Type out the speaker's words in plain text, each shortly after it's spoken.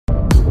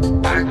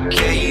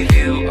gave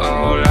you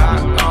all I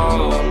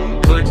own,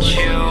 put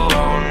you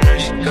on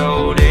this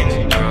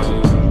golden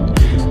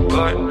road,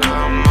 but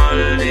I'm a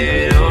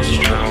little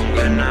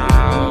stronger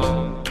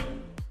now.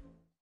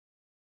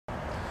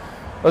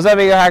 What's up,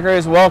 Ego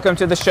Hackers? Welcome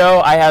to the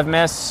show. I have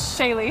Miss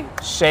Shailey.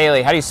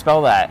 Shailey. How do you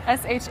spell that?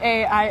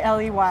 Shailey.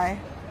 Iley.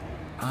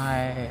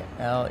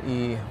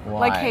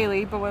 Like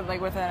Haley, but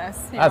with an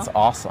S. That's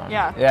awesome.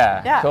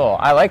 Yeah. Cool.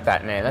 I like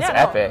that name. That's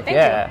epic.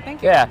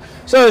 Thank you. Yeah.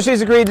 So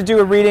she's agreed to do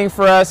a reading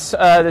for us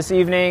this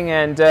evening,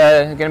 and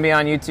going to be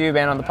on YouTube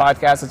and on the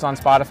podcast. It's on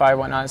Spotify and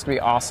whatnot. It's going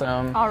to be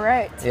awesome. All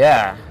right.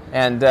 Yeah.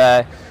 And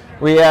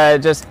we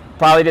just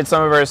probably did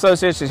some of her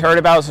associates. She's heard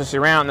about it, so she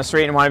ran out in the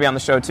street and wanted to be on the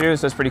show too.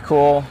 So it's pretty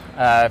cool.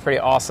 Pretty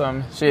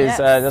awesome. She's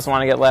doesn't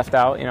want to get left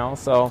out,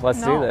 so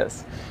let's do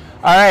this.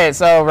 All right,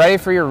 so ready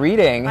for your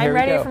reading. I'm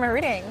ready for my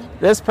reading.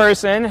 This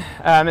person,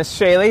 Miss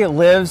Shailey,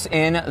 lives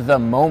in the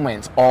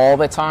moment all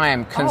the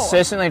time,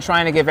 consistently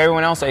trying to give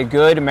everyone else a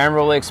good,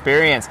 memorable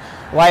experience.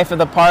 Life of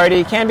the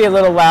party can be a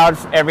little loud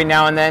every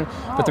now and then,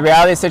 but the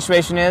reality of the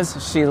situation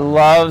is she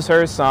loves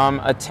her some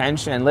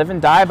attention, live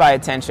and die by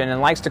attention,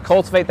 and likes to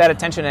cultivate that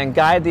attention and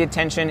guide the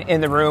attention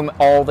in the room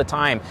all the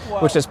time,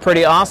 which is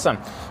pretty awesome.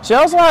 She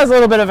also has a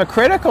little bit of a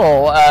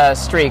critical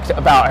streak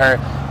about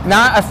her.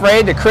 Not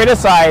afraid to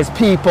criticize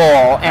people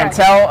and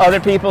tell other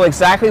people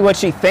exactly what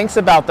she thinks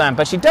about them,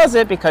 but she does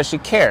it because she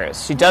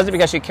cares. She does it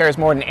because she cares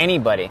more than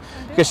anybody,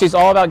 because she's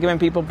all about giving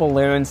people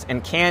balloons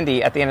and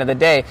candy at the end of the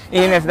day,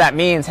 even if that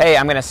means, hey,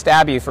 I'm going to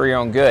stab you for your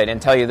own good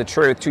and tell you the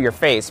truth to your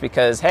face,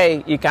 because,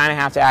 hey, you kind of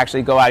have to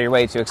actually go out of your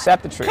way to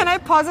accept the truth. Can I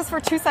pause this for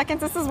 2 seconds?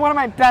 This is one of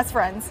my best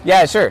friends.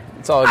 Yeah, sure.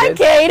 It's all good.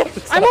 Hi,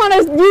 Cade. I'm on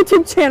his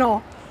YouTube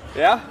channel.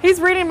 Yeah? He's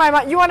reading my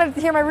mind. You want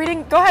to hear my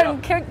reading? Go ahead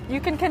and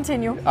you can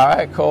continue. All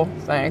right, cool.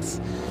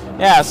 Thanks.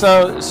 Yeah,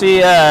 so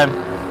she...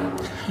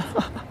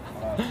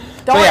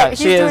 Don't worry, he's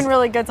doing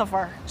really good so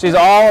far. She's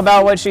all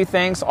about what she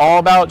thinks, all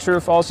about true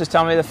or false, just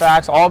tell me the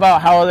facts, all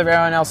about how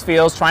everyone else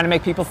feels, trying to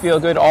make people feel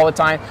good all the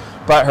time.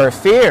 But her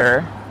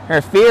fear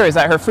is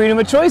that her freedom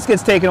of choice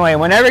gets taken away.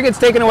 Whenever it gets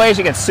taken away,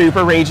 she gets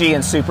super ragey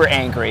and super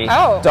angry.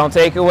 Don't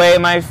take away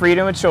my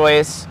freedom of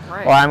choice,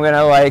 or I'm going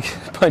to,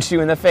 punch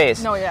you in the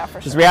face. No, yeah, for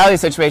sure. The reality of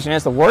the situation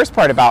is, the worst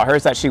part about her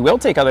is that she will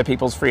take other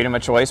people's freedom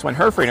of choice when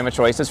her freedom of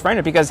choice is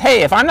friended, because,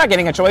 hey, if I'm not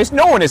getting a choice,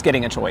 no one is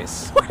getting a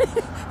choice.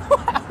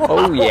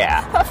 Oh,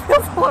 yeah. That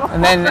feels a little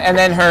And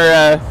then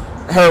her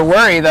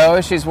worry,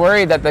 though, she's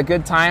worried that the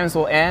good times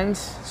will end.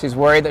 She's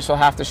worried that she'll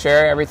have to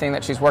share everything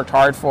that she's worked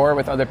hard for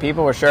with other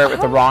people, or share it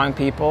with the wrong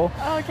people.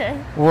 Okay.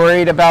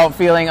 Worried about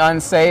feeling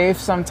unsafe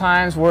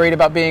sometimes, worried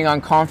about being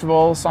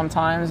uncomfortable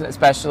sometimes,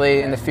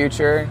 especially in the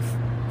future.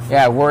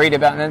 Yeah, worried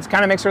about, and it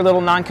kind of makes her a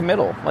little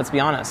non-committal, let's be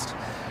honest.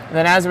 And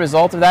then as a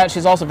result of that,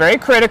 she's also very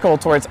critical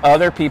towards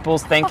other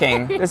people's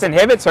thinking. This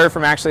inhibits her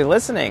from actually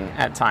listening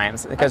at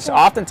times, because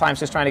oftentimes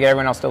she's trying to get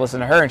everyone else to listen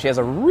to her, and she has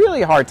a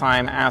really hard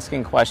time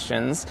asking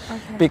questions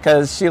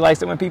because she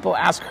likes it when people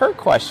ask her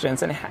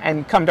questions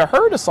and come to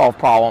her to solve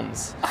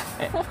problems.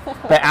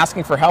 But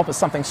asking for help is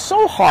something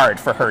so hard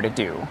for her to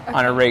do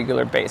on a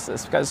regular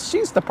basis, because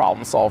she's the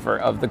problem solver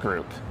of the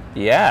group.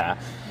 Yeah.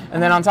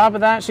 And then on top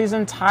of that, she's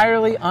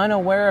entirely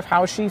unaware of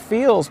how she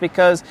feels,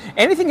 because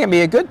anything can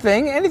be a good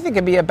thing, anything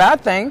can be a bad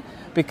thing,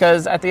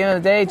 because at the end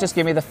of the day, just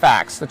give me the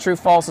facts. The true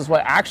false is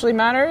what actually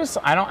matters.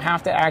 I don't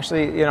have to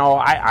actually,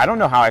 I don't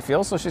know how I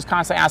feel, so she's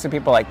constantly asking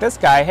people like this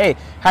guy, hey,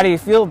 how do you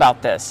feel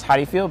about this? How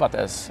do you feel about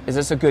this? Is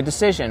this a good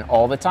decision?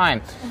 All the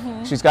time.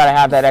 She's got to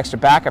have that extra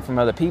backup from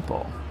other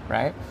people,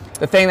 right?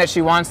 The thing that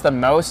she wants the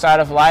most out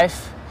of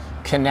life,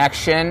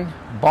 connection,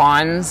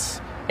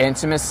 bonds,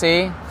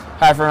 intimacy,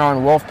 have her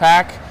own wolf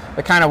pack.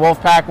 The kind of wolf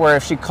pack where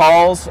if she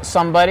calls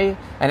somebody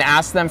and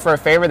asks them for a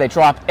favor, they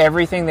drop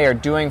everything they are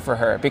doing for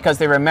her, because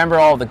they remember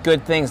all the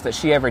good things that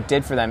she ever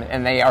did for them,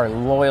 and they are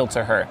loyal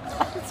to her.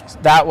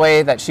 That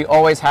way that she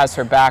always has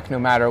her back no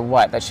matter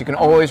what, that she can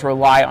always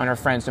rely on her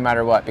friends no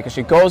matter what, because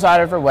she goes out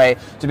of her way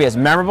to be as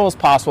memorable as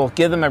possible,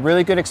 give them a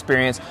really good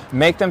experience,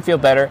 make them feel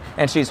better,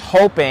 and she's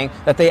hoping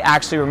that they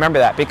actually remember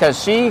that,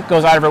 because she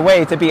goes out of her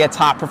way to be a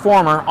top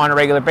performer on a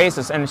regular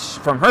basis. And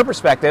from her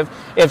perspective,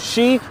 if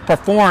she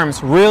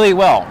performs really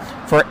well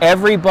for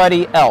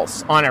everybody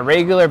else on a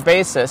regular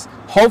basis,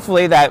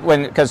 hopefully that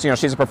because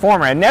she's a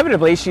performer,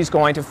 inevitably she's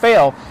going to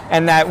fail,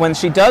 and that when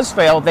she does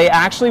fail, they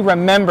actually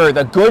remember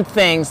the good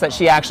things that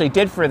she actually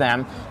did for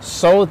them,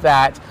 so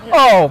that,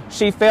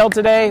 she failed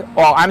today,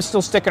 well, I'm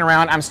still sticking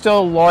around, I'm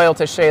still loyal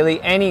to Shailey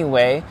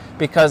anyway,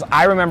 because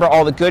I remember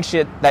all the good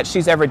shit that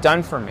she's ever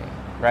done for me,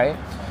 right?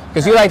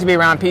 Because you like to be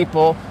around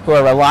people who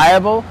are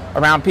reliable,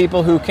 around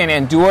people who can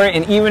endure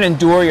and even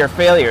endure your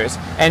failures,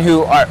 and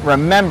who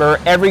remember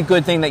every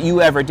good thing that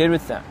you ever did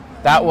with them.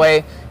 That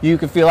way, you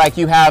can feel like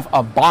you have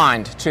a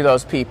bond to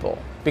those people.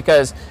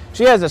 Because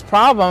she has this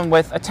problem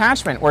with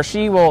attachment, where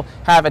she will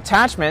have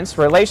attachments,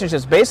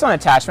 relationships based on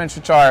attachments,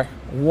 which are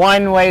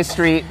one-way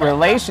street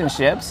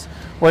relationships,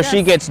 where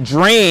she gets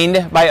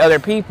drained by other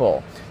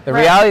people. The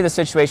reality of the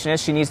situation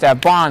is she needs to have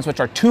bonds, which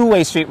are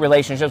two-way street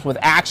relationships with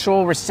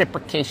actual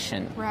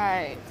reciprocation.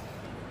 Right.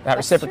 That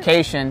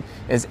reciprocation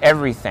is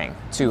everything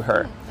to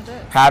her.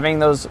 Having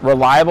those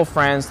reliable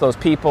friends, those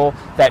people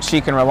that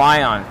she can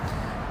rely on.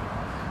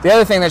 The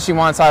other thing that she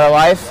wants out of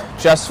life,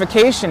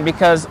 justification,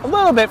 because a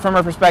little bit from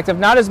her perspective,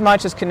 not as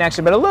much as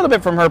connection, but a little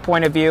bit from her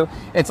point of view,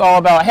 it's all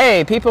about,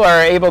 hey, people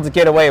are able to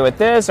get away with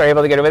this, are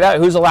able to get away with that.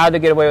 Who's allowed to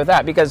get away with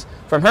that? Because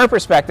from her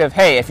perspective,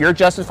 hey, if you're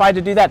justified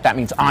to do that, that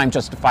means I'm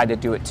justified to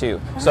do it too.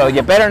 So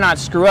you better not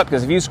screw up,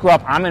 because if you screw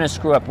up, I'm going to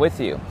screw up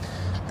with you.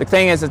 The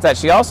thing is that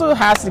she also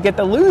has to get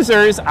the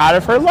losers out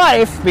of her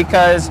life,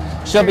 because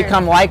she'll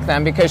become like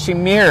them, because she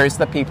mirrors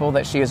the people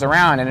that she is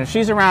around. And if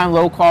she's around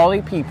low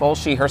quality people,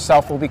 she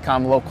herself will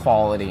become low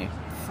quality.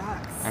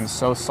 I'm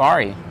so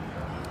sorry.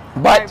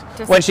 But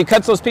when she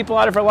cuts those people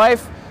out of her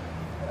life,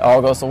 it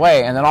all goes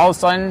away. And then all of a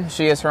sudden,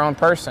 she is her own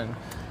person.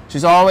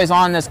 She's always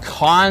on this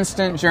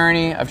constant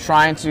journey of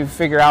trying to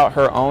figure out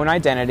her own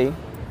identity,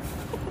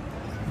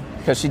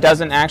 because she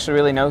doesn't actually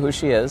really know who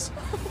she is.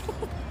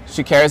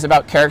 She cares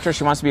about character.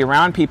 She wants to be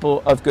around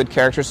people of good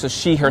character so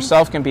she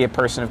herself can be a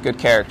person of good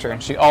character.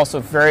 And she also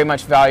very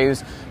much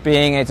values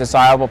being a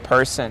desirable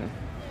person.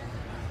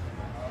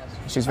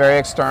 She's very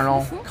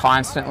external,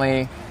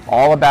 constantly,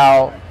 all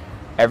about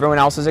everyone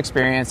else's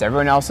experience,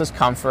 everyone else's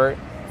comfort.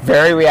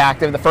 Very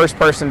reactive, the first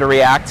person to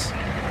react.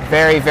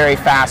 Very, very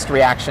fast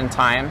reaction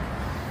time.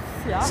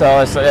 Yeah. So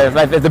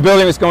if the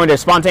building was going to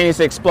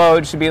spontaneously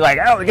explode, she'd be like,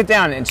 oh, get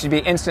down. And she'd be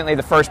instantly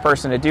the first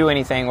person to do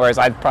anything, whereas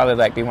I'd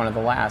probably be one of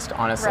the last,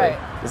 honestly.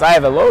 Because I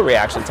have a low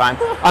reaction time.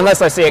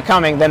 Unless I see it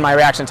coming, then my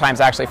reaction time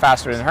is actually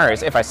faster than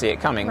hers if I see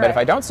it coming. But if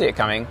I don't see it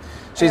coming,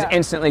 she's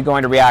instantly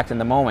going to react in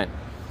the moment.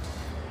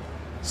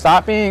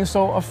 Stop being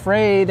so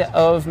afraid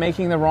of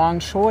making the wrong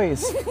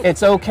choice.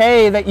 It's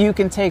okay that you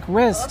can take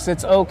risks.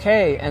 It's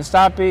okay. And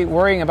stop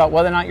worrying about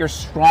whether or not you're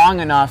strong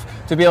enough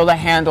to be able to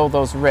handle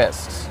those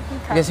risks.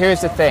 Because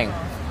here's the thing.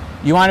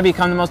 You want to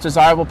become the most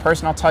desirable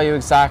person, I'll tell you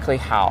exactly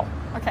how.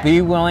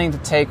 Be willing to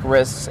take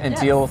risks and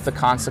deal with the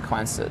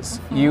consequences.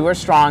 You are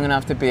strong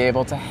enough to be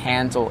able to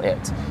handle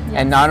it.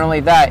 And not only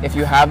that, if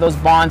you have those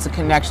bonds and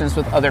connections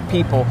with other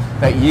people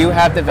that you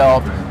have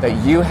developed,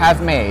 that you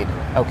have made,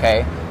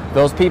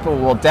 those people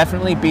will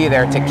definitely be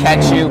there to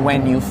catch you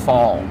when you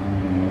fall.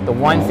 The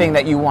one thing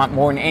that you want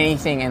more than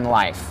anything in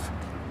life,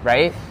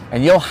 right?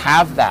 And you'll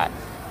have that.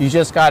 You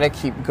just got to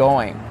keep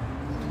going.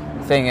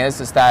 The thing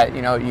is that,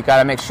 you got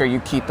to make sure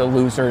you keep the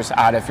losers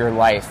out of your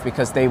life,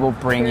 because they will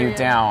bring you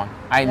down.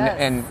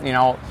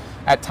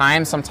 At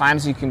times,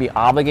 sometimes you can be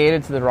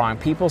obligated to the wrong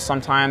people.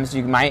 Sometimes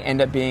you might end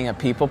up being a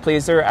people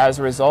pleaser as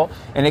a result,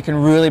 and it can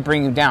really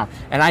bring you down.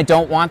 And I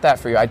don't want that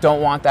for you. I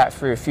don't want that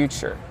for your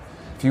future.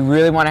 If you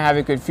really want to have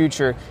a good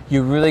future,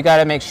 you really got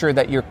to make sure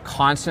that you're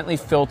constantly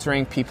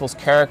filtering people's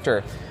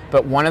character.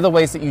 But one of the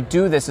ways that you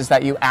do this is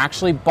that you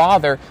actually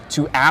bother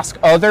to ask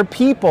other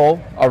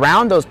people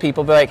around those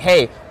people, be like,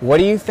 hey, what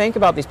do you think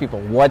about these people?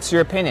 What's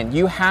your opinion?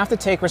 You have to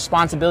take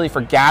responsibility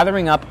for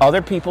gathering up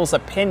other people's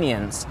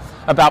opinions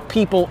about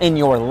people in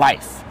your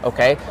life,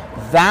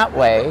 That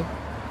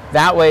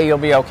way you'll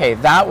be okay.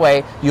 That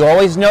way you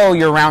always know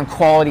you're around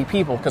quality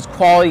people, because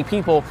quality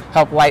people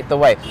help light the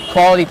way.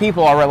 Quality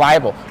people are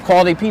reliable.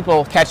 Quality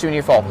people catch you when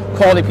you fall.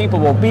 Quality people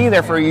will be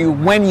there for you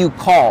when you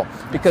call,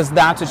 because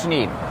that's what you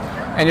need.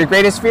 And your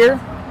greatest fear?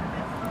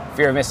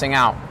 Fear of missing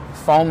out.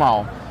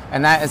 FOMO.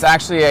 And that is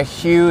actually a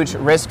huge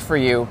risk for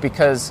you,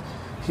 because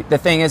the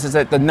thing is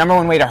that the number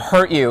one way to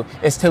hurt you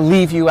is to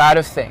leave you out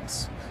of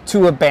things,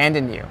 to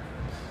abandon you,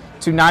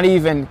 to not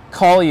even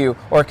call you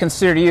or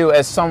consider you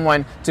as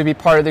someone to be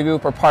part of the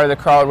group or part of the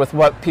crowd with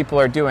what people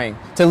are doing,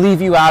 to leave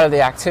you out of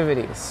the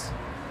activities.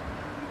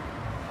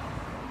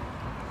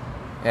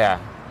 Yeah.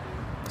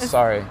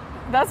 Sorry.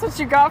 That's what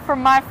you got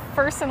from my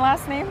first and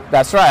last name?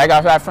 That's right. I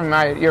got that from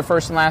your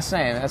first and last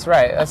name. That's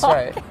right. That's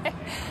right.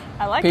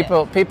 I like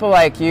it. People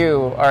like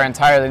you are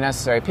entirely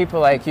necessary. People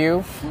like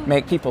you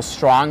make people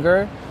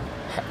stronger,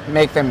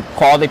 make them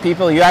quality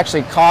people. You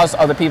actually cause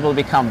other people to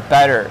become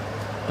better.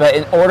 But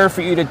in order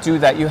for you to do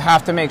that, you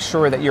have to make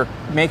sure that you're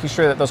making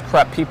sure that those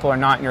corrupt people are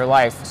not in your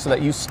life, so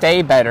that you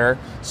stay better,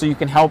 so you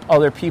can help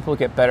other people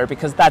get better,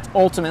 because that's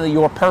ultimately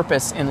your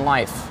purpose in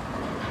life.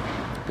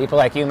 People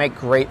like you make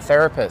great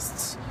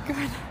therapists.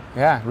 Good.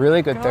 Yeah,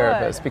 really good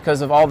therapists,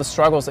 because of all the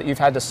struggles that you've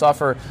had to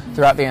suffer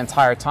throughout the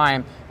entire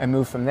time and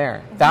move from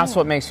there. That's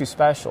what makes you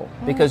special,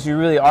 because you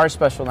really are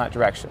special in that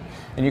direction.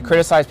 And you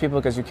criticize people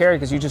because you care,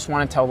 because you just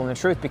want to tell them the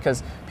truth,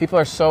 because people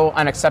are so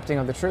unaccepting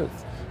of the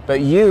truth.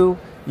 But you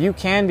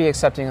can be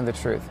accepting of the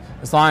truth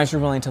as long as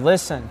you're willing to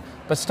listen.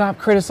 But stop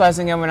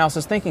criticizing everyone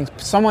else's thinking.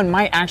 Someone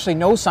might actually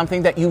know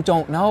something that you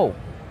don't know.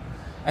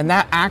 And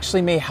that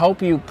actually may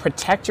help you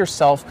protect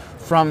yourself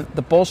from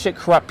the bullshit,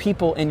 corrupt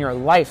people in your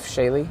life,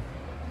 Shaylee.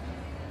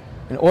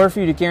 In order for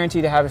you to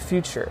guarantee to have a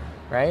future,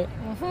 right?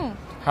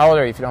 How old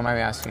are you, if you don't mind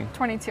me asking?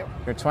 22.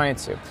 You're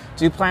 22.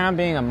 Do you plan on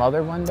being a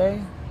mother one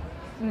day?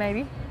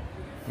 Maybe.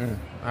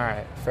 All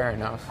right, fair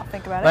enough. I'll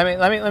think about it.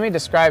 Let me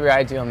describe your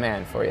ideal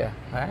man for you.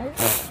 All right?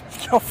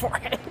 Go for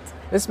it.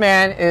 This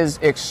man is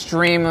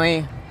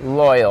extremely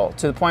loyal,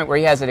 to the point where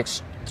he has an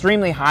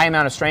extremely high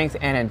amount of strength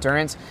and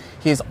endurance.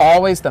 He's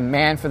always the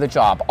man for the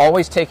job,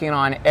 always taking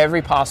on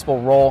every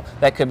possible role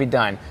that could be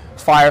done.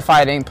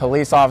 Firefighting,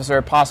 police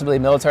officer, possibly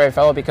military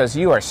fellow, because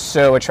you are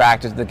so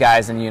attracted to the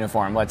guys in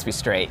uniform, let's be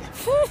straight.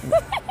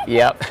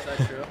 Yep. Is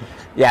that true?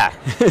 Yeah,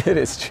 it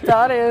is true.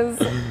 That is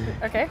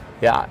okay.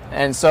 Yeah,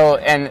 and so,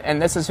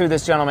 and this is who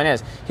this gentleman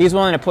is. He's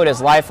willing to put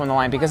his life on the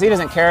line because he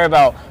doesn't care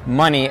about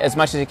money as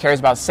much as he cares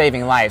about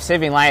saving lives.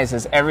 Saving lives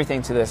is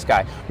everything to this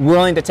guy.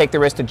 Willing to take the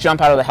risk to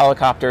jump out of the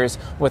helicopters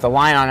with a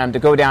line on him to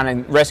go down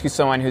and rescue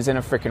someone who's in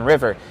a freaking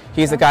river.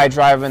 He's the guy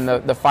driving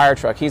the fire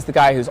truck. He's the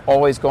guy who's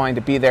always going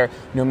to be there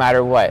no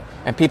matter what.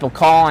 And people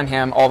call on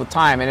him all the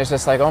time, and it's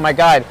just like, oh my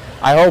God,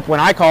 I hope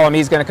when I call him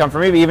he's going to come for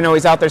me, even though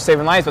he's out there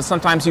saving lives. But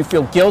sometimes you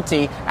feel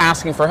guilty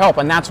asking for help,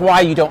 and that's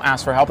why you don't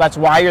ask for help. That's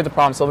why you're the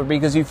problem solver,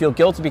 because you feel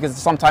guilty, because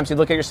sometimes you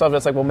look at yourself and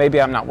it's like, well,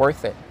 maybe I'm not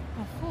worth it.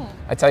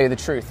 I tell you the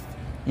truth,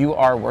 you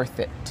are worth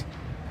it.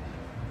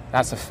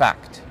 That's a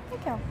fact.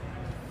 Thank you.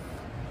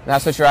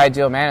 That's what your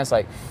ideal man is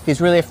like. He's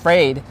really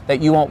afraid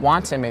that you won't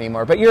want him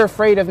anymore, but you're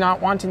afraid of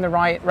not wanting the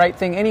right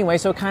thing anyway,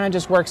 so it kind of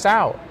just works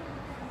out.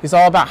 He's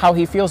all about how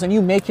he feels, and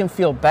you make him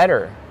feel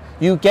better.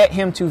 You get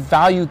him to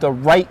value the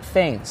right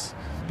things,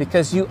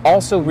 because you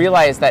also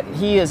realize that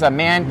he is a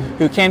man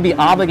who can be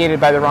obligated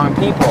by the wrong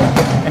people.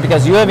 And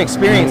because you have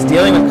experience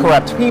dealing with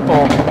corrupt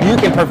people, you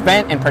can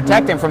prevent and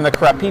protect him from the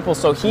corrupt people,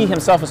 so he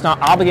himself is not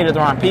obligated to the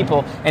wrong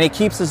people, and he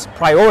keeps his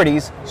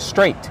priorities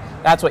straight.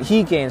 That's what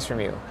he gains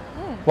from you.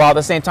 While at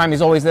the same time,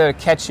 he's always there to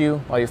catch you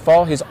while you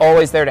fall. He's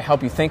always there to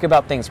help you think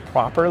about things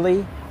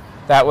properly.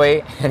 That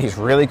way, and he's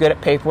really good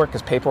at paperwork,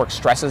 because paperwork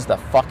stresses the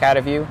fuck out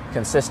of you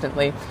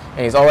consistently. And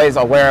he's always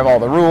aware of all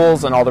the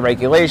rules and all the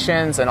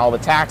regulations and all the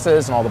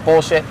taxes and all the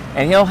bullshit,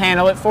 and he'll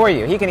handle it for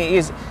you. He can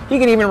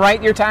even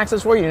write your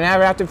taxes for you. You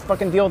never have to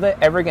fucking deal with it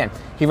ever again.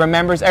 He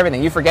remembers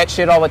everything. You forget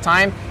shit all the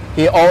time.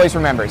 He always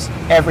remembers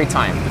every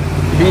time.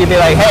 You'd be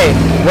like, hey,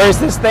 where's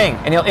this thing?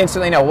 And he'll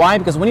instantly know. Why?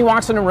 Because when he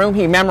walks in a room,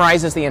 he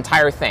memorizes the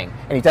entire thing,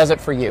 and he does it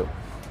for you.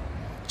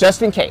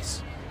 Just in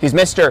case. He's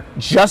Mr.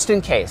 Just in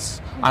case.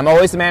 I'm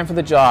always the man for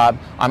the job.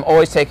 I'm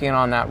always taking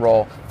on that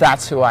role.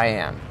 That's who I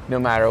am, no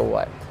matter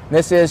what.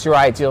 This is your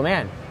ideal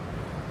man.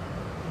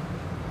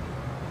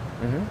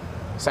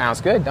 Sounds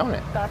good, don't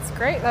it? That's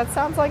great. That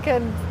sounds great.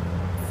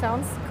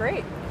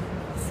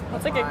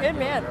 Sounds like a good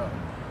man.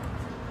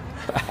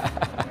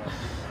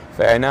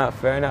 Fair enough,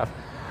 fair enough.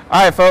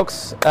 All right,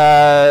 folks.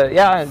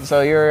 Yeah, so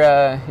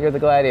you're the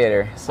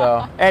gladiator.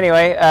 So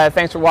anyway,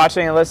 thanks for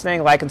watching and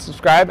listening. Like and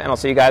subscribe, and I'll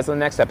see you guys in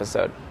the next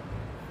episode.